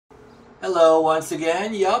Hello once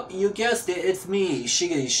again. Yup, you guessed it, it's me,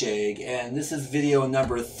 ShiggitayShig, and this is video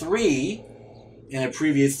number 3. In a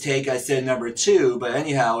previous take I said number 2, but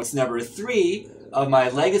anyhow, it's number 3 of my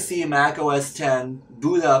Legacy Mac OS X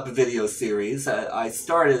boot up video series. I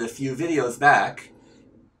started a few videos back,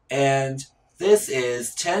 and this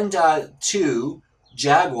is 10.2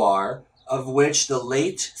 Jaguar, of which the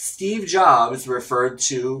late Steve Jobs referred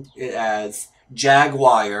to it as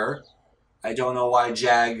Jaguar. I don't know why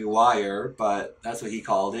Jaguar, but that's what he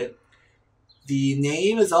called it. The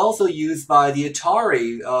name is also used by the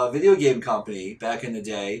Atari video game company back in the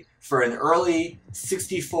day for an early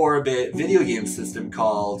 64-bit video game system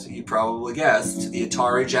called, you probably guessed, the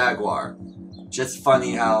Atari Jaguar. Just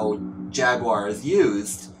funny how Jaguar is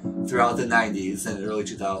used throughout the 90s and early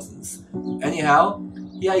 2000s. Anyhow,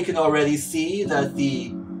 yeah, you can already see that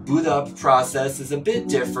the boot up process is a bit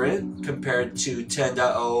different compared to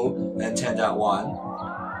 10.0 and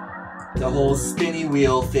 10.1. The whole spinny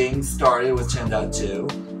wheel thing started with 10.2,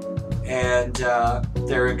 and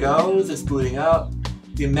there it goes, it's booting up.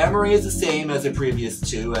 The memory is the same as the previous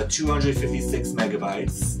two at 256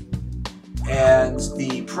 megabytes, and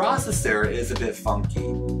the processor is a bit funky.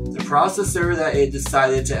 The processor that it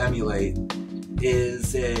decided to emulate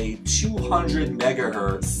is a 200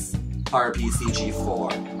 megahertz PowerPC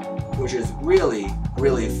G4, which is really,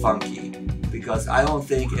 really funky, because I don't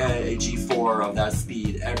think a G4 of that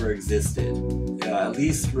speed ever existed. At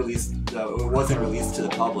least released, it wasn't released to the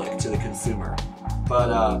public, to the consumer.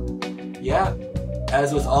 But yeah,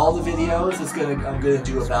 as with all the videos I'm gonna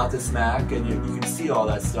do about this Mac, and you can see all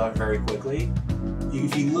that stuff very quickly.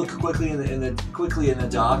 If you look quickly in the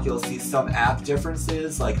dock, you'll see some app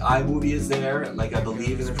differences, like iMovie is there, like I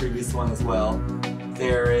believe in the previous one as well.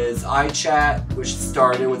 There is iChat, which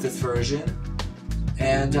started with this version.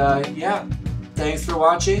 And yeah, thanks for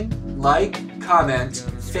watching. Like, comment,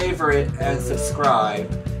 favorite, and subscribe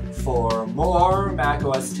for more Mac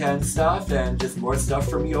OS X stuff and just more stuff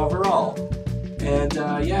from me overall. And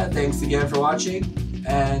yeah, thanks again for watching,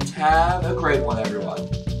 and have a great one, everyone.